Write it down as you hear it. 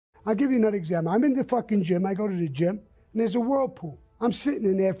I'll give you another example. I'm in the fucking gym. I go to the gym, and there's a whirlpool. I'm sitting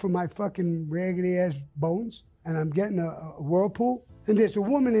in there for my fucking raggedy ass bones, and I'm getting a whirlpool, and there's a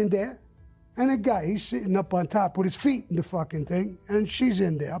woman in there, and a guy. He's sitting up on top with his feet in the fucking thing, and she's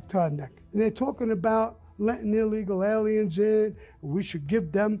in there up to her neck. And they're talking about letting illegal aliens in. We should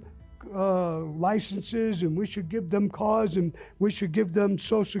give them licenses, and we should give them cars, and we should give them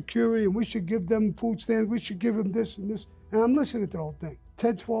Social Security, and we should give them food stamps. We should give them this and this. And I'm listening to the whole thing.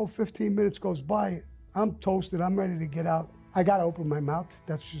 10, 12, 15 minutes goes by. I'm toasted. I'm ready to get out. I got to open my mouth.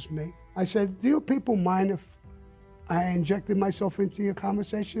 That's just me. I said, do you people mind if I injected myself into your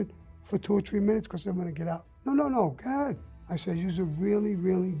conversation for 2 or 3 minutes because I'm going to get out? No, go ahead. I said, you're really,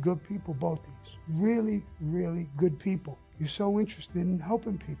 really good people, both of you. Really, really good people. You're so interested in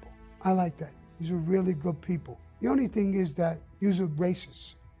helping people. I like that. You're really good people. The only thing is that you're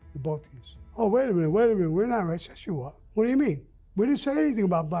racist, the both of you. Oh, wait a minute. We're not racist. Yes, you are. What do you mean? We didn't say anything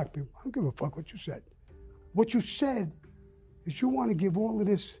about black people. I don't give a fuck what you said. What you said is you want to give all of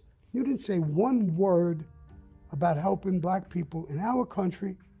this. You didn't say one word about helping black people in our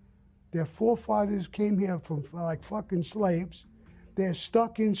country. Their forefathers came here from like fucking slaves. They're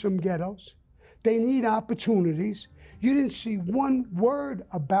stuck in some ghettos. They need opportunities. You didn't see one word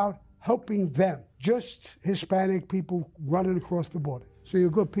about helping them. Just Hispanic people running across the border. So you're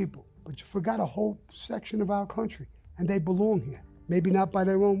good people. But you forgot a whole section of our country. And they belong here. Maybe not by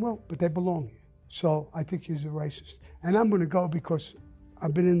their own will, but they belong here. So I think he's a racist. And I'm going to go because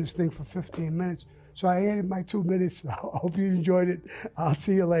I've been in this thing for 15 minutes. So I added my 2 minutes. I hope you enjoyed it. I'll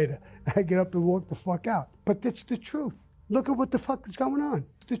see you later. I get up and walk the fuck out. But that's the truth. Look at what the fuck is going on.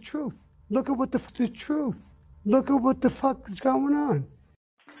 The truth. Look at what the truth. Look at what the fuck is going on.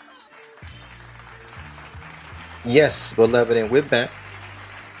 Yes, beloved, and we're back.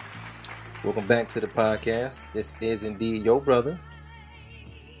 Welcome back to the podcast. This is indeed your brother.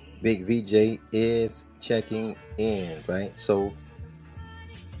 Big VJ is checking in, right? So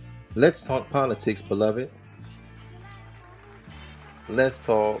let's talk politics, beloved. Let's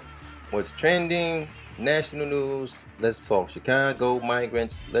talk what's trending, national news. Let's talk Chicago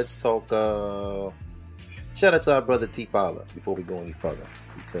migrants. Let's talk shout out to our brother T Fowler before we go any further,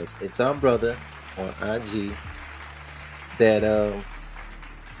 because it's our brother on IG that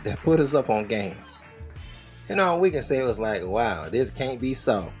put us up on game. And all we can say was like, wow, this can't be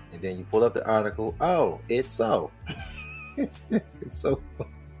so. And then you pull up the article, oh, it's so. It's so.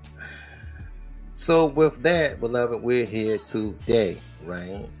 So with that, beloved, we're here today,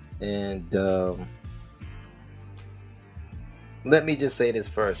 right? And let me just say this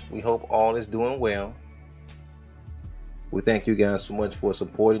first. We hope all is doing well. We thank you guys so much for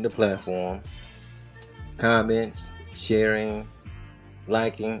supporting the platform. Comments, sharing,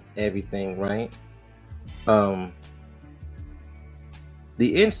 liking, everything, right? The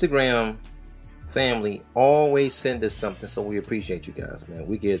Instagram family always send us something, so we appreciate you guys, man.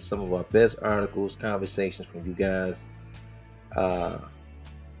 We get some of our best articles, conversations from you guys. Our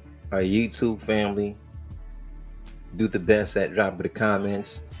YouTube family do the best at dropping the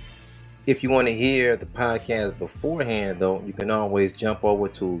comments. If you want to hear the podcast beforehand, though, you can always jump over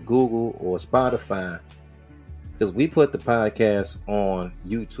to Google or Spotify, because we put the podcast on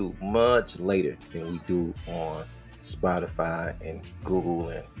YouTube much later than we do on Spotify and Google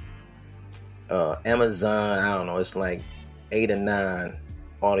and Amazon. I don't know. It's like 8 or 9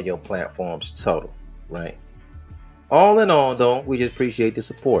 audio platforms total, right? All in all, though, we just appreciate the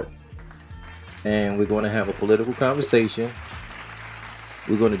support. And we're going to have a political conversation.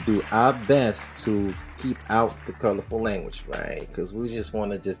 We're going to do our best to keep out the colorful language, right? Because we just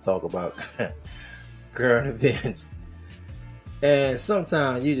want to just talk about current events. And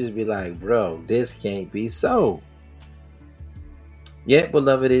sometimes you just be like, bro, this can't be so. Yeah,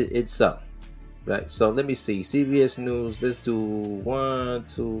 beloved, it's so. Right, so let me see. CBS News, let's do 1,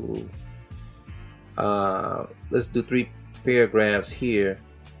 2. Let's do 3 paragraphs here.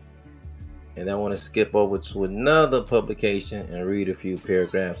 And I want to skip over to another publication and read a few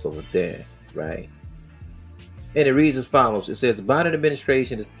paragraphs over there, right? And it reads as follows. It says, the Biden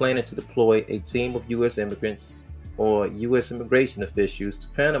administration is planning to deploy a team of U.S. immigrants or U.S. immigration officials to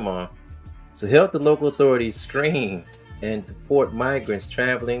Panama to help the local authorities screen and deport migrants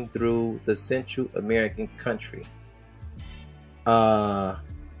traveling through the Central American country. Let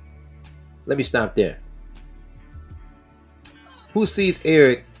me stop there. Who sees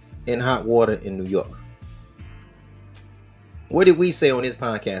Eric in hot water in New York? What did we say on this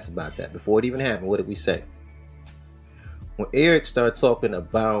podcast about that? Before it even happened, what did we say? When Eric started talking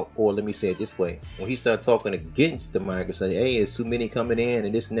about, or let me say it this way, when he started talking against the migrants, saying, hey, there's too many coming in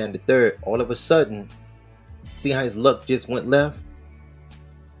and this and that and the third, all of a sudden, see how his luck just went left?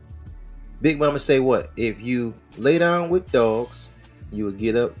 Big Mama say what? If you lay down with dogs, you will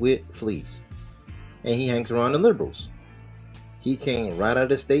get up with fleas. And he hangs around the liberals. He came right out of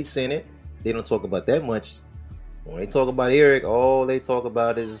the state senate. They don't talk about that much. When they talk about Eric, all they talk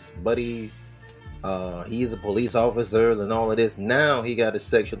about is buddy. He's a police officer and all of this. Now he got a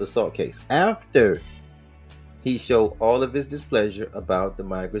sexual assault case after he showed all of his displeasure about the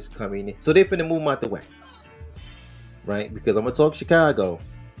migrants coming in. So they finna move him out the way, right? Because I'm gonna talk Chicago,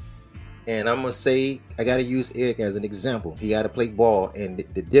 and I'm gonna say I gotta use Eric as an example. He gotta play ball, and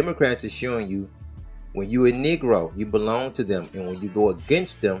the Democrats is showing you when you're a Negro, you belong to them, and when you go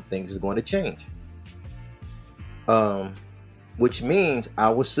against them, things is going to change. Which means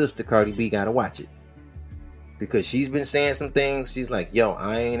our sister Cardi B gotta watch it, because she's been saying some things. She's like, yo,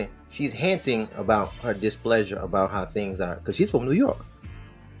 she's hinting about her displeasure about how things are, because she's from New York.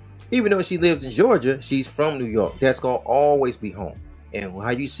 Even though she lives in Georgia, she's from New York. That's gonna always be home. And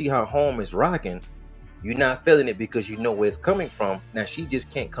how you see how home is rocking, you're not feeling it because you know where it's coming from. Now she just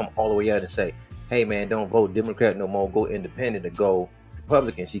can't come all the way out and say, hey man, don't vote Democrat no more, go independent or go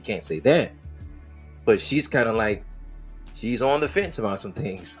Republican. She can't say that. But she's kind of like, she's on the fence about some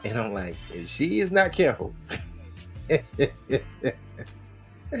things. And I'm like, if she is not careful,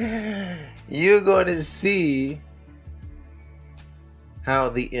 you're going to see how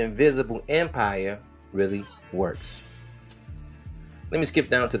the invisible empire really works. Let me skip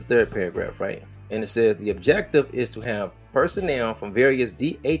down to the third paragraph, right? And it says the objective is to have personnel from various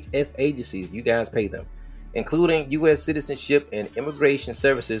DHS agencies, you guys pay them, including U.S. Citizenship and Immigration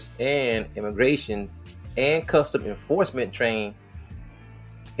Services and Immigration and Custom Enforcement, train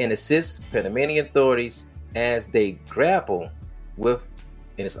and assist Panamanian authorities as they grapple with,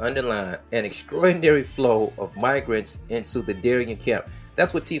 and it's underlined, an extraordinary flow of migrants into the Darien camp.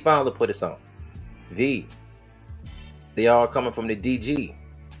 That's what T. Fowler put us on. V. They all coming from the DG.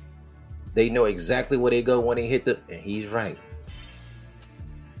 They know exactly where they go when they hit and he's right.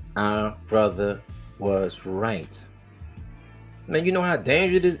 Our brother was right. Man, you know how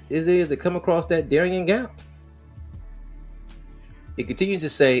dangerous it is to come across that Darien Gap? It continues to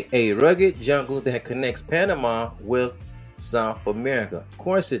say, a rugged jungle that connects Panama with South America. Of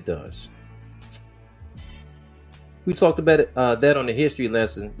course it does. We talked about that on the history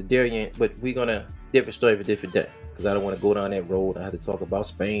lesson, the Darien, but we're going to different story for different day, because I don't want to go down that road. I have to talk about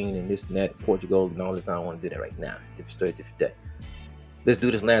Spain and this and that, Portugal and all this. I don't want to do that right now. Different story, different day. Let's do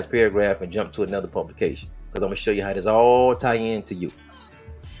this last paragraph and jump to another publication, because I'm going to show you how this all tie into you.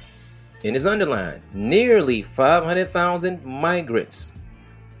 And it's underlined, nearly 500,000 migrants,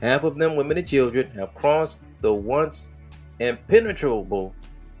 half of them women and children, have crossed the once impenetrable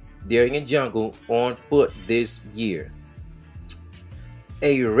Darien jungle on foot this year.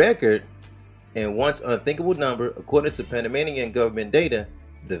 A record and once unthinkable number. According to Panamanian government data,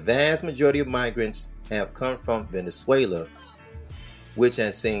 the vast majority of migrants have come from Venezuela, which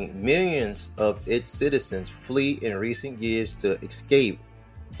has seen millions of its citizens flee in recent years to escape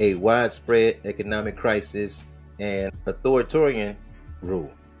a widespread economic crisis and authoritarian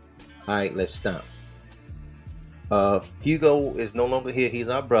rule. All right, let's stop. Hugo is no longer here. He's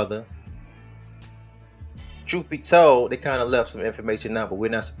our brother. Truth be told, they kind of left some information out, but we're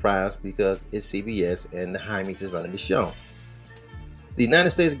not surprised because it's CBS and the Jaimes is running the show. The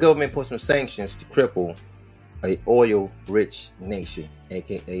United States government put some sanctions to cripple an oil-rich nation,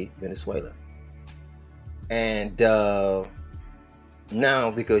 aka Venezuela. And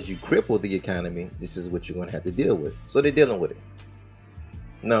now, because you cripple the economy, this is what you're going to have to deal with. So they're dealing with it.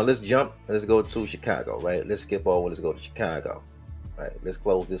 Now let's jump. Let's go to Chicago, right? Let's skip over. Let's go to Chicago. All right, let's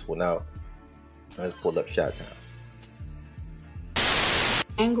close this one out. Let's pull up Shot Time.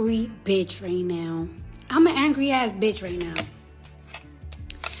 Angry bitch right now. I'm an angry ass bitch right now.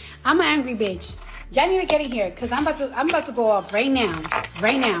 I'm an angry bitch. Y'all need to get in here, because I'm about to go off right now.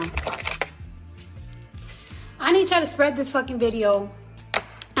 Right now. I need y'all to spread this fucking video.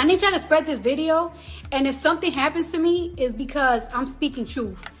 I need y'all to spread this video. And if something happens to me, it's because I'm speaking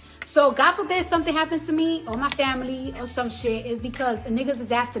truth. So God forbid something happens to me or my family or some shit, is because niggas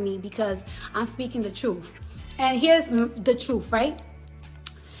is after me because I'm speaking the truth. And here's the truth, right?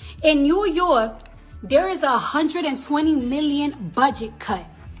 In New York, there is a $120 million budget cut.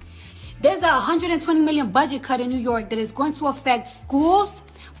 There's a $120 million budget cut in New York that is going to affect schools,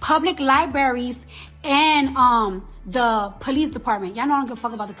 public libraries, and the police department. Y'all know I don't give a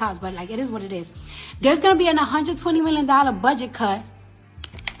fuck about the cops, but like, it is what it is. There's going to be an $120 million budget cut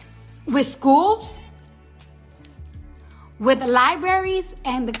with schools, with libraries,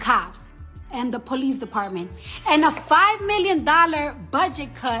 and the cops, and the police department. And a $5 million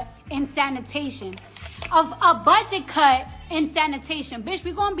budget cut in sanitation. of a budget cut in sanitation. Bitch,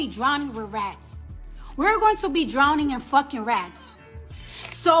 we're going to be drowning with rats. We're going to be drowning in fucking rats.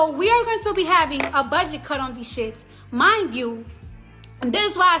 So we are going to be having a budget cut on these shits. Mind you, and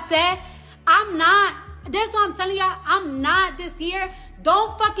this is why I said, this is why I'm telling y'all, I'm not this year.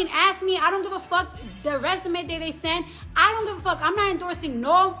 Don't fucking ask me. I don't give a fuck the resume that they send. I don't give a fuck. I'm not endorsing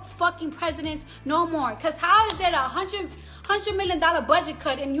no fucking presidents no more. Because how is there a $100 million budget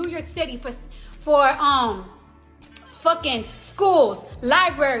cut in New York City for fucking schools,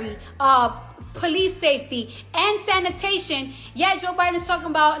 library, police safety, and sanitation? Yeah, Joe Biden's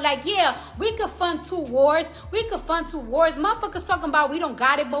talking about, like, yeah, we could fund 2 wars. We could fund 2 wars. Motherfuckers talking about we don't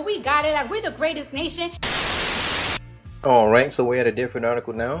got it, but we got it. Like, we're the greatest nation. All right, so we're at a different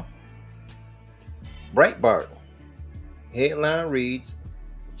article now. Breitbart. Headline reads,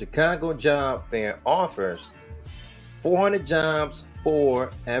 Chicago job fair offers 400 jobs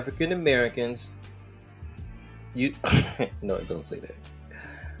for African Americans. No, don't say that.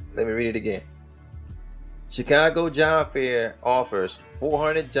 Let me read it again. Chicago job fair offers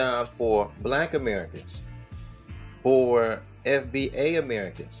 400 jobs for Black Americans, for FBA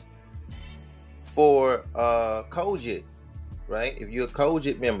Americans, for COGIT, right? If you're a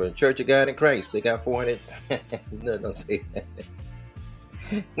COGIT member, Church of God in Christ, they got 400. No, don't say that.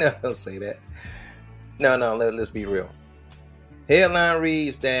 No, don't say that. No, let's be real. Headline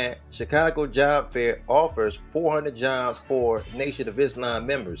reads that Chicago job fair offers 400 jobs for Nation of Islam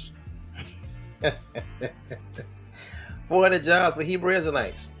members. 400 jobs for Hebrew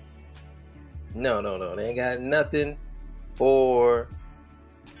Israelites. No, they ain't got nothing for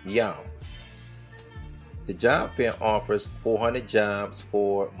y'all. The job fair offers 400 jobs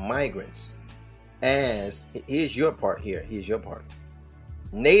for migrants. As here's your part here. Here's your part.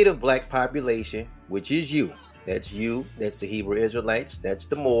 Native Black population, which is you. That's you. That's the Hebrew Israelites. That's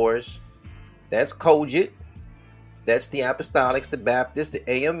the Moors. That's COGIT. That's the Apostolics, the Baptists, the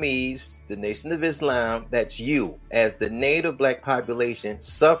AMEs, the Nation of Islam. That's you. As the Native Black population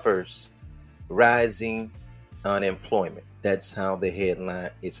suffers rising unemployment. That's how the headline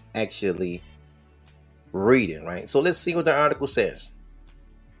is actually reading, right? So let's see what the article says.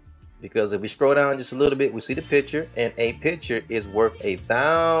 Because if we scroll down just a little bit, we see the picture, and a picture is worth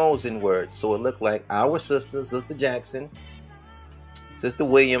 1,000 words. So it looked like our Sister Jackson, Sister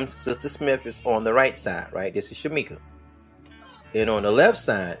Williams, Sister Smith is on the right side, right? This is Shamika. And on the left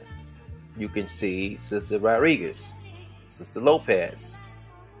side, you can see Sister Rodriguez, Sister Lopez,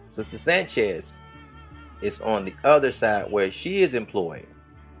 Sister Sanchez is on the other side where she is employed.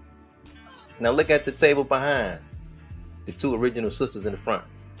 Now look at the table behind the 2 original sisters in the front.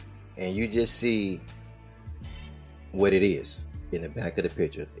 And you just see what it is in the back of the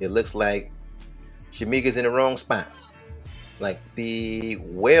picture. It looks like Shamika's in the wrong spot. Like the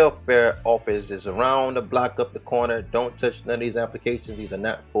welfare office is around the block up the corner. Don't touch none of these applications. These are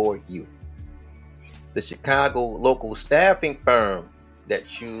not for you. The Chicago local staffing firm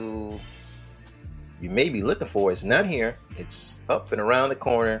that you may be looking for is not here. It's up and around the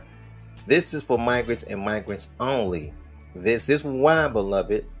corner. This is for migrants and migrants only. This is why,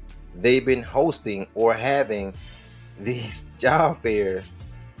 beloved, they've been hosting or having these job fairs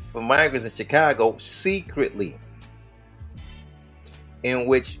for migrants in Chicago secretly, in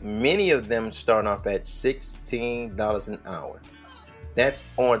which many of them start off at $16 an hour. That's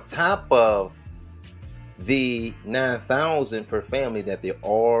on top of the $9,000 per family that they're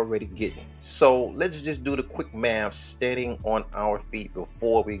already getting. So let's just do the quick math standing on our feet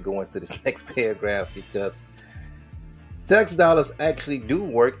before we go into this next paragraph, because tax dollars actually do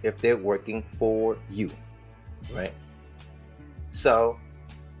work if they're working for you, right? So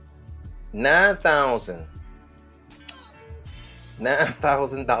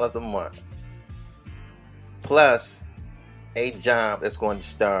 $9,000 a month plus a job that's going to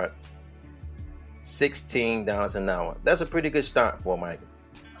start $16 an hour. That's a pretty good start for a migrant.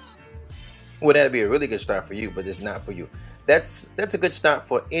 Well, that'd be a really good start for you, but it's not for you. That's a good start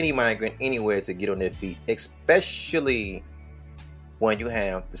for any migrant anywhere to get on their feet, especially when you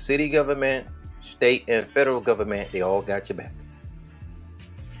have the city government, state, and federal government. They all got your back.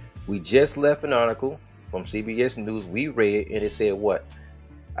 We just left an article from CBS News we read, and it said what?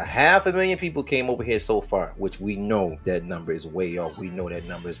 500,000 people came over here so far, which we know that number is way off. We know that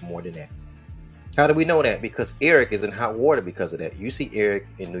number is more than that. How do we know that? Because Eric is in hot water because of that. You see Eric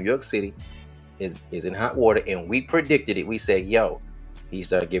in New York City is in hot water, and we predicted it. We said, yo, he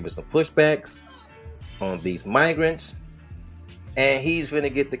started giving some pushbacks on these migrants, and he's going to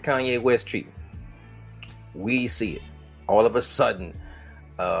get the Kanye West treatment. We see it. All of a sudden,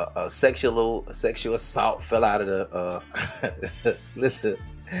 a sexual assault fell out of the... Listen,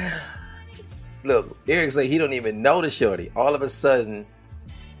 Look, Eric said he don't even know the shorty. All of a sudden,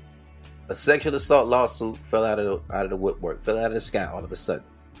 a sexual assault lawsuit fell out of the woodwork, fell out of the sky all of a sudden.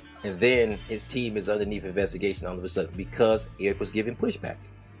 And then his team is underneath investigation all of a sudden because Eric was giving pushback.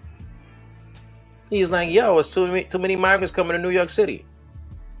 He was like, yo, it's too many migrants coming to New York City.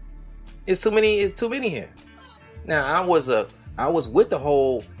 It's too many here. Now, I was with the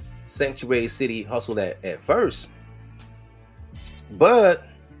whole sanctuary city hustle at first. But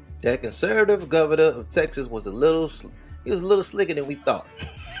that conservative governor of Texas was a little slicker than we thought.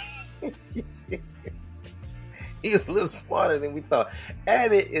 He was a little smarter than we thought.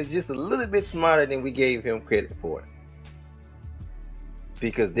 Abbott is just a little bit smarter than we gave him credit for.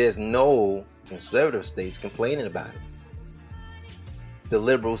 Because there's no conservative states complaining about it. The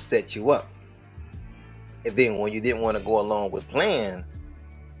liberals set you up. And then when you didn't want to go along with plan,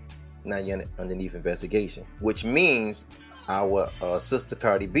 now you're underneath investigation. Which means our sister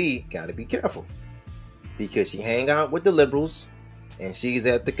Cardi B got to be careful. Because she hang out with the liberals. And she's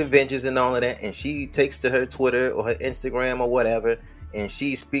at the conventions and all of that. And she takes to her Twitter or her Instagram or whatever. And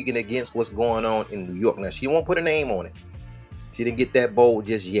she's speaking against what's going on in New York. Now, she won't put a name on it. She didn't get that bold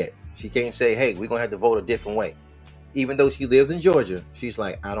just yet. She can't say, hey, we're going to have to vote a different way. Even though she lives in Georgia, she's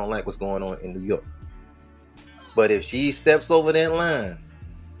like, I don't like what's going on in New York. But if she steps over that line,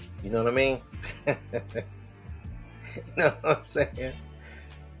 you know what I mean? You know what I'm saying?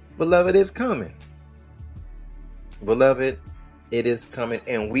 Beloved, it's coming. Beloved, it is coming,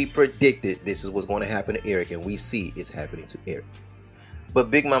 and we predicted this is what's going to happen to Eric, and we see it's happening to Eric. But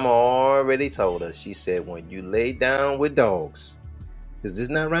Big Mama already told us. She said, when you lay down with dogs, is this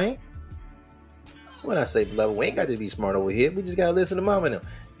not right? What I say, beloved, we ain't got to be smart over here. We just got to listen to Mama now.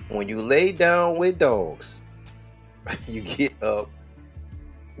 When you lay down with dogs, you get up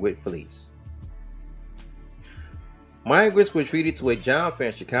with fleas. Migrants were treated to a job fair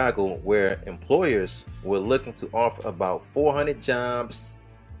in Chicago where employers were looking to offer about 400 jobs,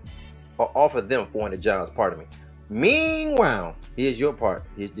 or offer them 400 jobs, pardon me. Meanwhile, here's your part.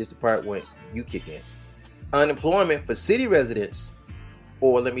 Here's just the part when you kick in. Unemployment for city residents,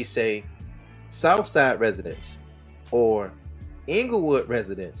 or let me say, Southside residents, or Inglewood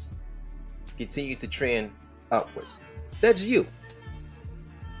residents, continue to trend upward. That's you.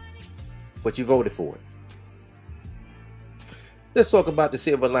 But you voted for it. Let's talk about the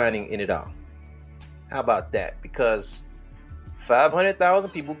silver lining in it all. How about that? Because 500,000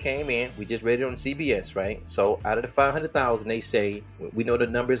 people came in. We just read it on CBS, right? So out of the 500,000, they say, we know the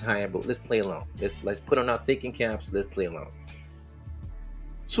number is higher, but let's play along. Let's put on our thinking caps. Let's play along.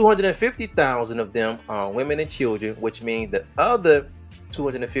 250,000 of them are women and children, which means the other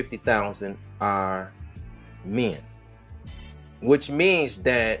 250,000 are men. Which means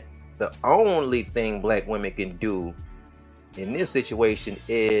that the only thing black women can do in this situation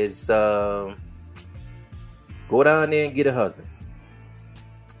is go down there and get a husband.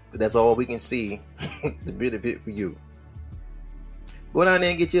 That's all we can see the benefit for you. Go down there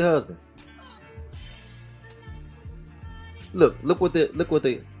and get your husband. Look what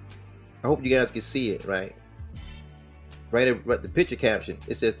the I hope you guys can see it, right? Right at the picture caption.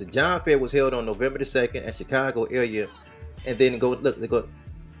 It says the job fair was held on November the 2nd at Chicago area. And then they go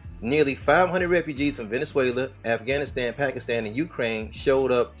nearly 500 refugees from Venezuela, Afghanistan, Pakistan, and Ukraine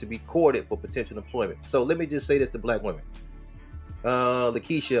showed up to be courted for potential employment. So let me just say this to black women.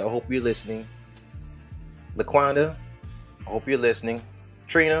 Lakeisha, I hope you're listening. Laquanda, I hope you're listening.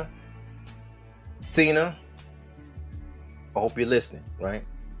 Trina, Tina, I hope you're listening, right?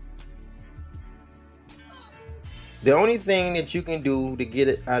 The only thing that you can do to get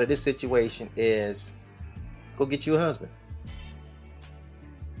it out of this situation is go get you a husband.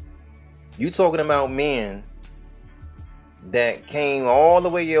 You talking about men that came all the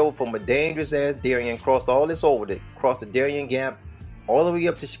way over from a dangerous ass Darien, crossed the Darien Gap, all the way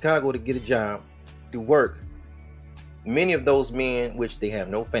up to Chicago to get a job, to work. Many of those men, which they have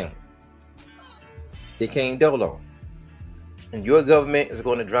no family, they came dolo. And your government is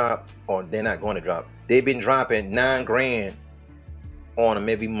going to drop, or they're not going to drop. They've been dropping $9,000 on them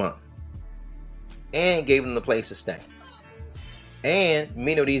every month, and gave them the place to stay. And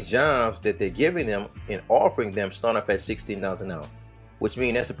many of these jobs that they're giving them and offering them start off at $16 an hour, which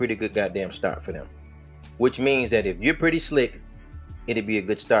means that's a pretty good goddamn start for them. Which means that if you're pretty slick, it'd be a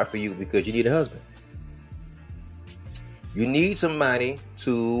good start for you because you need a husband. You need somebody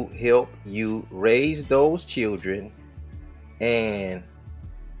to help you raise those children and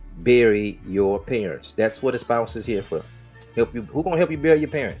bury your parents. That's what a spouse is here for. Help you. Who's gonna help you bury your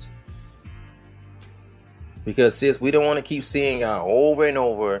parents? Because sis, we don't want to keep seeing y'all over and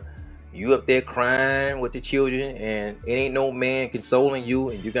over You up there crying with the children, and it ain't no man consoling you,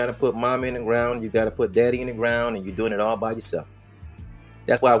 and you got to put mama in the ground, you got to put daddy in the ground, and you're doing it all by yourself.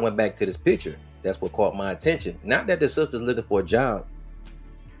 That's why I went back to this picture. That's what caught my attention. Not that the sister's looking for a job.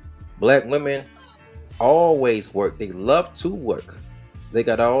 Black women always work. They love to work. They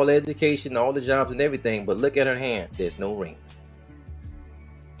got all the education, all the jobs and everything, but look at her hand. There's no ring.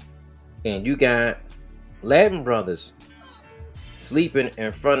 And you got Latin brothers sleeping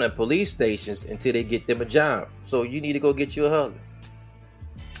in front of police stations until they get them a job. So you need to go get you a husband.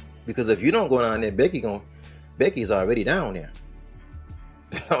 Because if you don't go down there, Becky's already down there.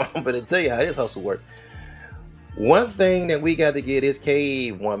 I'm going to tell you how this hustle works. One thing that we got to get this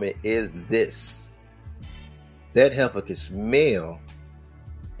cave woman is this. That heifer can smell,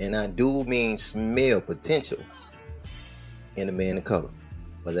 and I do mean smell potential in a man of color.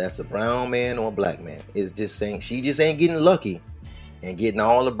 Whether that's a brown man or a black man. It's just saying she just ain't getting lucky and getting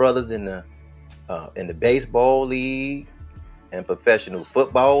all the brothers in the baseball league and professional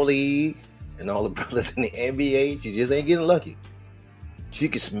football league and all the brothers in the NBA. She just ain't getting lucky. She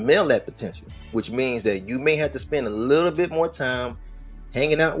can smell that potential, which means that you may have to spend a little bit more time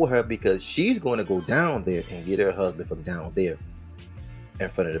hanging out with her, because she's going to go down there and get her husband from down there in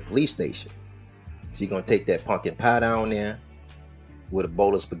front of the police station. She's going to take that pumpkin pie down there with a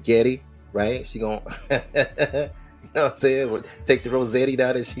bowl of spaghetti, right? She going to, you know what I'm saying? Take the Rossetti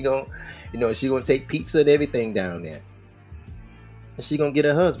down there. She going to take pizza and everything down there. And she going to get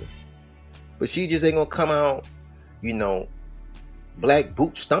her husband. But she just ain't going to come out, black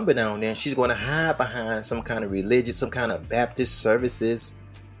boot stumping down there. She's going to hide behind some kind of religion, some kind of Baptist services,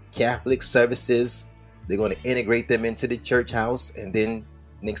 Catholic services. They're going to integrate them into the church house. And then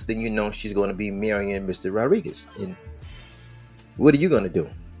next thing you know, she's going to be marrying Mr. Rodriguez. And what are you going to do?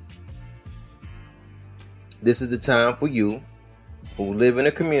 This is the time for you who live in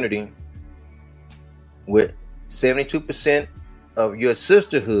a community with 72% of your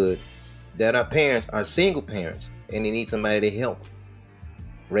sisterhood that are parents are single parents, and they need somebody to help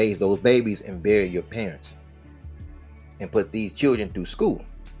raise those babies and bury your parents and put these children through school.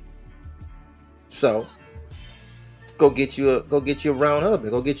 So go get you a round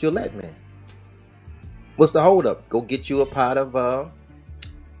husband. Go get you a Latin man. What's the hold up? Go get you a pot of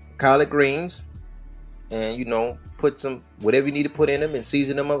collard greens, and put some whatever you need to put in them and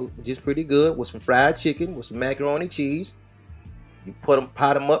season them up just pretty good with some fried chicken, with some macaroni cheese. You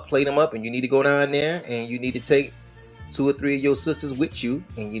pot them up, plate them up, and you need to go down there and you need to take 2 or 3 of your sisters with you,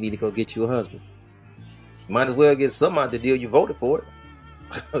 and you need to go get you a husband. Might as well get some out the deal. You voted for it.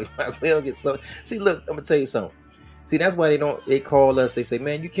 Might as well get some. See, look, I'm gonna tell you something. See, that's why they call us. They say,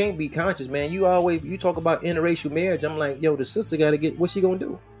 man, you can't be conscious, man. You talk about interracial marriage. I'm like, yo, the sister got to get, what's she gonna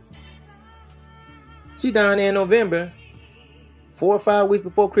do? She down there in November, 4 or 5 weeks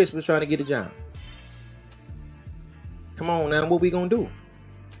before Christmas, trying to get a job. Come on now, what we gonna do?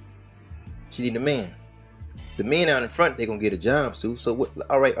 She need a man. The men out in front, they're gonna get a job, Sue. So what?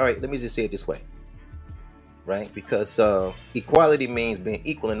 All right. Let me just say it this way, right? Because equality means being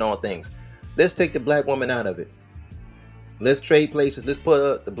equal in all things. Let's take the black woman out of it. Let's trade places. Let's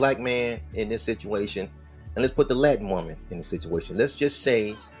put the black man in this situation, and let's put the Latin woman in this situation. Let's just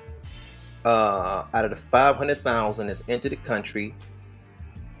say, out of the 500,000 that's entered the country,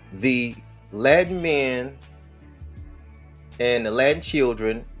 the Latin men and the Latin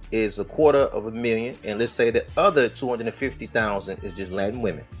children is 250,000, and let's say the other 250,000 is just Latin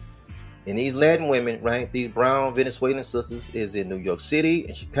women. And these Latin women, right, these brown Venezuelan sisters is in New York City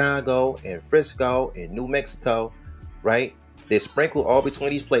and Chicago and Frisco and New Mexico, right? They're sprinkled all between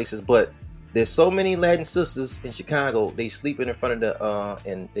these places, but there's so many Latin sisters in Chicago, they sleeping in front of the,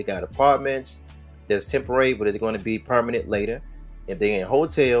 and they got apartments that's temporary, but it's going to be permanent later. If they're in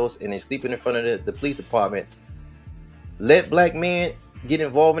hotels and they're sleeping in front of the police department, let black men get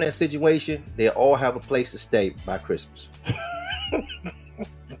involved in that situation, they'll all have a place to stay by Christmas.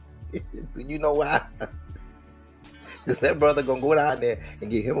 You know why? Because that brother gonna go down there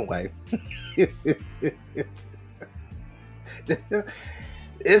and get him a wife.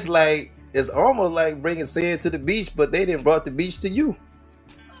 It's almost like bringing sand to the beach, but they didn't brought the beach to you.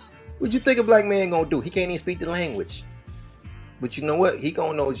 What you think a black man gonna do? He can't even speak the language, but you know what? He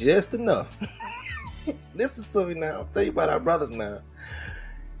gonna know just enough. Listen to me now. I'll tell you about our brothers now.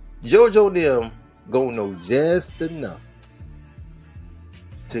 JoJo them gonna know just enough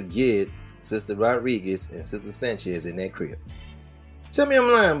to get Sister Rodriguez and Sister Sanchez in that crib. Tell me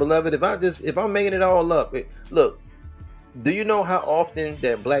I'm lying, beloved. If I'm making it all up, look. Do you know how often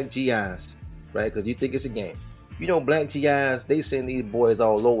that black GIs, right? Because you think it's a game. Black GIs, they send these boys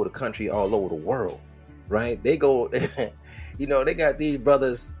all over the country, all over the world, right? They go, they got these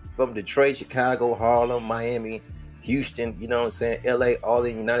brothers from Detroit, Chicago, Harlem, Miami, Houston, you know what I'm saying, LA, all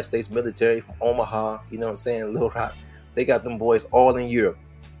the United States military, from Omaha, you know what I'm saying, Little Rock. They got them boys all in Europe.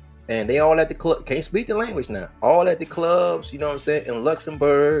 And they all at the club. Can't speak the language now. All at the clubs, you know what I'm saying, in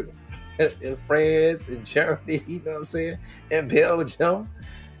Luxembourg, in France, in Germany, you know what I'm saying, in Belgium.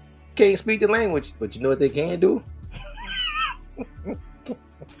 Can't speak the language, but you know what they can do?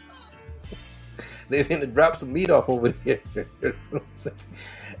 They're going to drop some meat off over there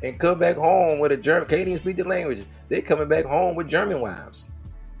and come back home with a German. Can't even speak the language. They're coming back home with German wives.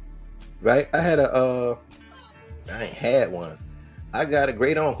 Right? I ain't had one. I got a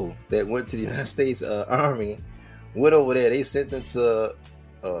great uncle that went to the United States Army, went over there. They sent him to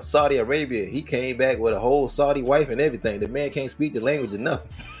Saudi Arabia. He came back with a whole Saudi wife and everything. The man can't speak the language or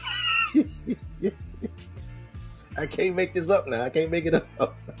nothing. I can't make this up now. I can't make it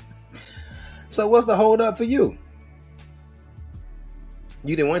up. So what's the hold up for you?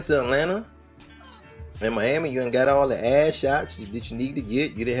 You done went to Atlanta and Miami. You done got all the ass shots that you need to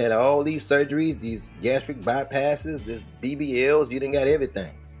get. You done had all these surgeries, these gastric bypasses, this BBLs. You done got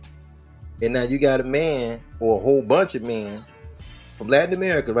everything. And now you got a man or a whole bunch of men from Latin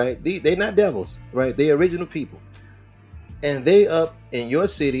America, right? They not devils, right? They original people. And they up in your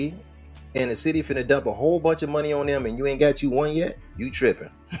city, and the city finna dump a whole bunch of money on them, and you ain't got you one yet? You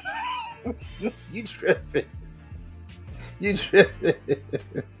tripping. You tripping. You tripping.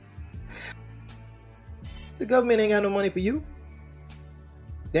 The government ain't got no money for you.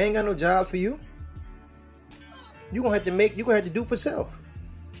 They ain't got no jobs for you. You gonna have to do for self.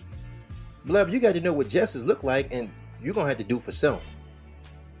 Beloved, you got to know what justice look like, and you're gonna have to do for self.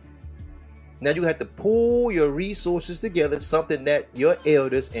 Now you have to pull your resources together, something that your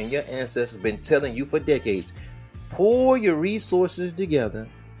elders and your ancestors been telling you for decades. Pull your resources together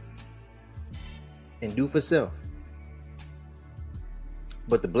and do for self.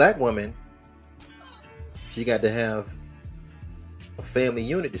 But the black woman, she got to have a family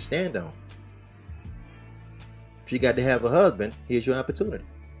unit to stand on. She got to have a husband. Here's your opportunity.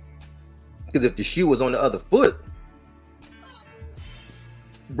 Because if the shoe was on the other foot,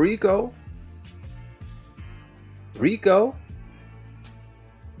 Rico,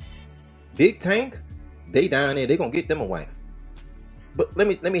 Big Tank, they down there, they gonna get them a wife. But let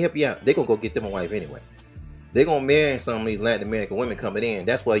me help you out. They gonna go get them a wife anyway. They gonna marry some of these Latin American women coming in.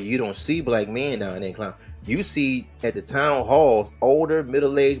 That's why you don't see black men down there in clown. You see at the town halls older,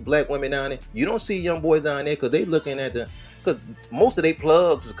 middle-aged black women down there. You don't see young boys down there because they looking at because most of their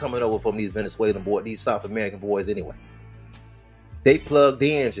plugs is coming over from these Venezuelan boys, these South American boys anyway. They plugged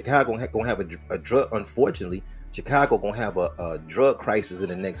in. Chicago gonna have a drug. Unfortunately, Chicago gonna have a drug crisis in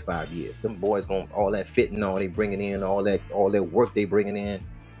the next 5 years. Them boys gonna all that fentanyl they bringing in, all that work they bringing in.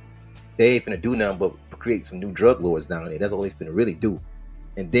 They ain't finna do nothing but create some new drug lords down there. That's all they finna really do.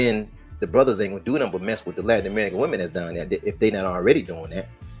 And then the brothers ain't gonna do nothing but mess with the Latin American women that's down there if they not already doing that.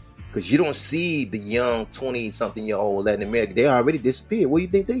 Because you don't see the young 20-something-year-old Latin American. They already disappeared. Where do you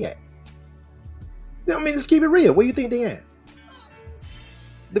think they at? I mean, let's keep it real. Where do you think they at?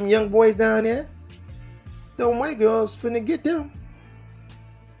 Them young boys down there, them white girls finna get them.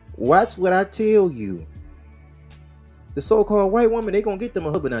 Watch what I tell you. The so-called white woman, they gonna get them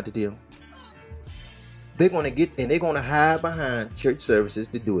a husband out the deal. They're gonna hide behind church services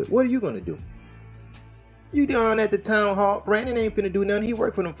to do it. What are you gonna do? You down at the town hall. Brandon ain't finna do nothing. He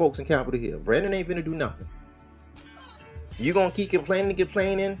work for them folks in Capitol Hill. Brandon ain't finna do nothing. You gonna keep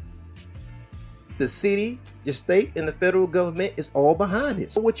complaining. The city, your state, and the federal government is all behind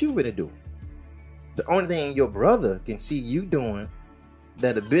it. So what you gonna do? The only thing your brother can see you doing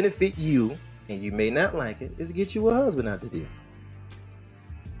that'll benefit you, and you may not like it, is get you a husband out the deal.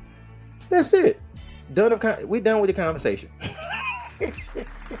 That's it. We're done with the conversation. You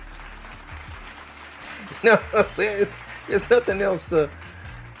know what I'm saying? There's nothing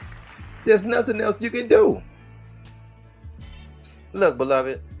else you can do. Look,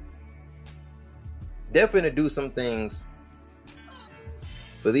 beloved, they're finna do some things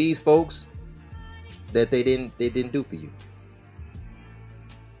for these folks that they didn't do for you.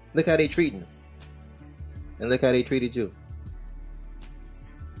 Look how they treating them. And look how they treated you.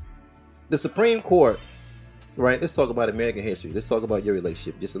 The Supreme Court, right? Let's talk about American history. Let's talk about your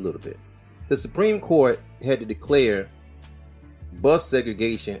relationship just a little bit. The Supreme Court had to declare bus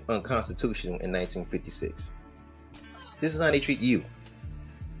segregation unconstitutional in 1956. This is how they treat you.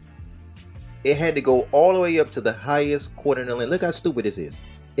 It had to go all the way up to the highest court in the land. Look how stupid this is.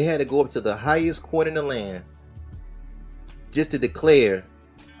 It had to go up to the highest court in the land just to declare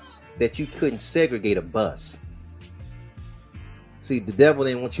that you couldn't segregate a bus. See, the devil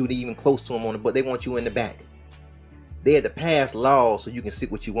didn't want you to even close to him on it, but they want you in the back. They had to pass laws so you can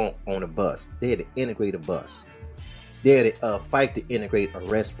sit what you want on a bus. They had to integrate a bus. They had to fight to integrate a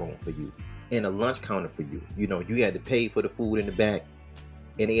restroom for you and a lunch counter for you. You know, you had to pay for the food in the back,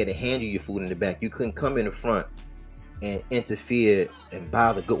 and they had to hand you your food in the back. You couldn't come in the front and interfere and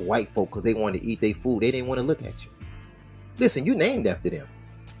bother good white folk because they wanted to eat their food. They didn't want to look at you. Listen, you named after them.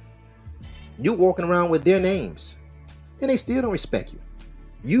 You walking around with their names, and they still don't respect you.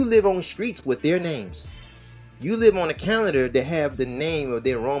 You live on streets with their names. You live on a calendar that have the name of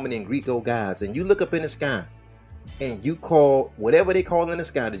their Roman and Greek gods, and you look up in the sky, and you call whatever they call in the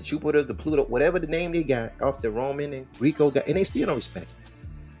sky, the Jupiter, the Pluto, whatever the name they got off the Roman and Greek god, and they still don't respect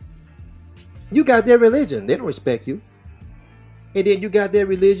you. You got their religion, they don't respect you. And then you got their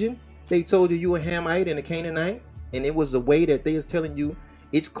religion, they told you you a Hamite and a Canaanite, and it was a way that they was telling you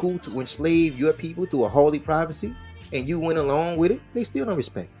it's cool to enslave your people through a holy prophecy, and you went along with it. They still don't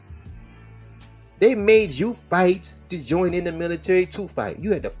respect you. They made you fight to join in the military to fight.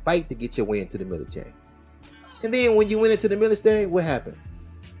 You had to fight to get your way into the military. And then when you went into the military, what happened?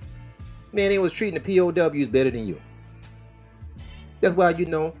 Man, they was treating the POWs better than you. That's why, you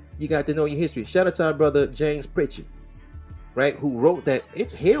know, you got to know your history. Shout out to our brother James Pritchard, right, who wrote that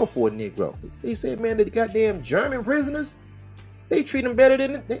it's hell for a Negro. They said, man, the goddamn German prisoners, they treat them better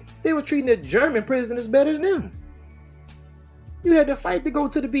than, they were treating the German prisoners better than them. You had to fight to go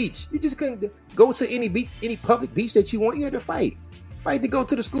to the beach. You just couldn't go to any beach, any public beach that you want. You had to fight. Fight to go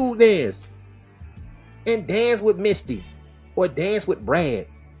to the school dance and dance with Misty or dance with Brad.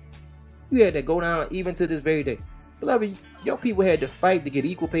 You had to go down even to this very day. Beloved, your people had to fight to get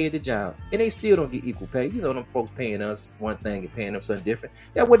equal pay at the job, and they still don't get equal pay. You know, them folks paying us one thing and paying them something different.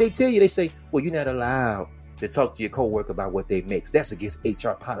 That's what they tell you. They say, well, you're not allowed to talk to your coworker about what they make. That's against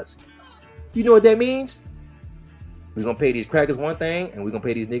HR policy. You know what that means? We're going to pay these crackers one thing, and we're going to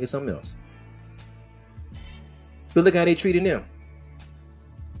pay these niggas something else. But look how they treating them.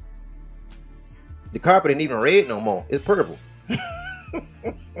 The carpet ain't even red no more. It's purple.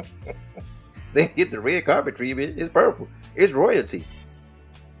 They get the red carpet treatment. It's purple. It's royalty.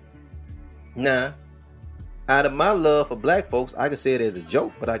 Nah. Out of my love for black folks, I can say it as a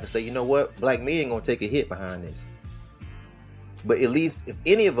joke, but I can say, you know what? Black men ain't going to take a hit behind this. But at least if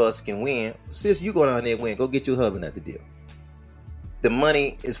any of us can win, sis, you go down there and win. Go get your husband at the deal. The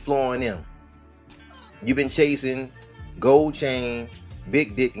money is flowing in. You've been chasing gold chain,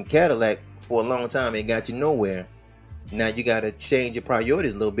 big dick, and Cadillac for a long time. It got you nowhere. Now you got to change your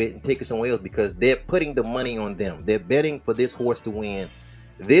priorities a little bit and take it somewhere else because they're putting the money on them. They're betting for this horse to win.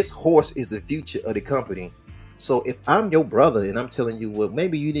 This horse is the future of the company. So if I'm your brother and I'm telling you, well,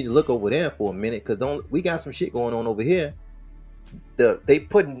 maybe you need to look over there for a minute because we got some shit going on over here. They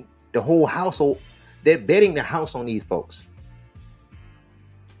putting the whole household, they're betting the house on these folks.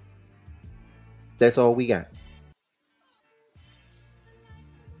 That's all we got.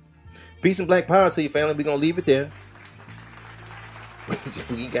 Peace and black power to your family. We're gonna leave it there.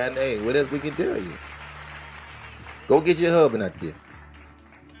 We got what else we can tell you? Go get your husband out there.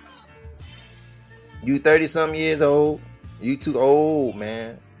 You 30-something years old. You too old,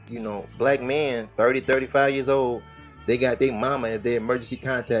 man. You know, black men, 30, 35 years old. They got their mama as their emergency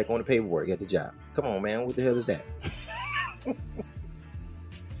contact on the paperwork at the job. Come on, man. What the hell is that?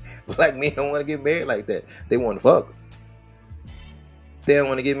 Black men don't want to get married like that. They want to fuck. They don't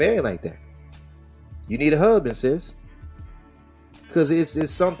want to get married like that. You need a husband, sis. Because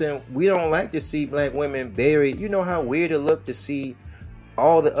it's something we don't like to see black women buried. You know how weird it look to see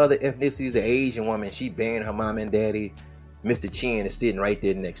all the other ethnicities, the Asian woman, she burying her mom and daddy. Mr. Chin is sitting right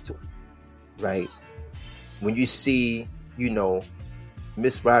there next to her. Right? When you see, you know,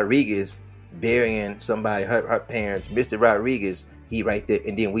 Miss Rodriguez burying somebody, her parents, Mr. Rodriguez, he right there,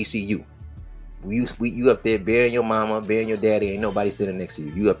 and then we see you. You up there burying your mama, burying your daddy, ain't nobody standing next to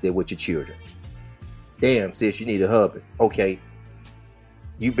you. You up there with your children. Damn, sis, you need a husband. Okay.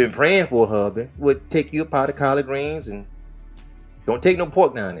 You've been praying for a husband. Would take you a pot of collard greens and don't take no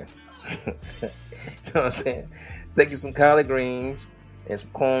pork down there. You know what I'm saying? Take you some collard greens and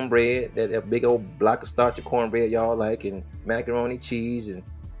some cornbread, that big old block of starch of cornbread y'all like, and macaroni cheese, and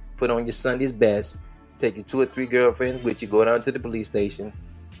put on your Sunday's best. Take your 2 or 3 girlfriends with you, go down to the police station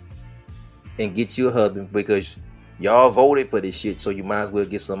and get you a husband because y'all voted for this shit, so you might as well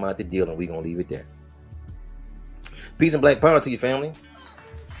get something out the deal, and we're going to leave it there. Peace and black power to your family.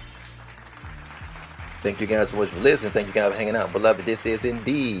 Thank you guys so much for listening. Thank you guys for hanging out. Beloved, this is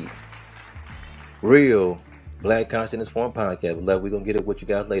indeed Real Black Consciousness Forum Podcast. Beloved, we're going to get it with you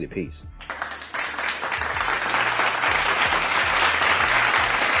guys later. Peace.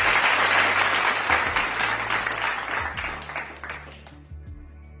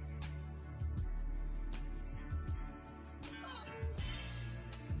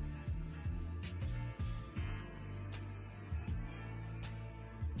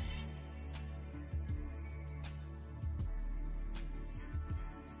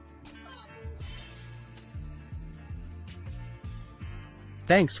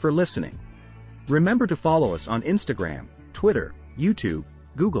 Thanks for listening. Remember to follow us on Instagram, Twitter, YouTube,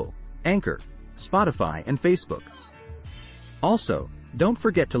 Google, Anchor, Spotify, and Facebook. Also, don't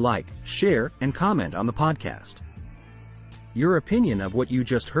forget to like, share, and comment on the podcast. Your opinion of what you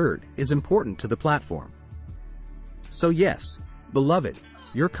just heard is important to the platform. So yes, beloved,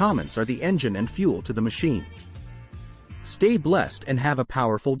 your comments are the engine and fuel to the machine. Stay blessed and have a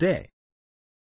powerful day.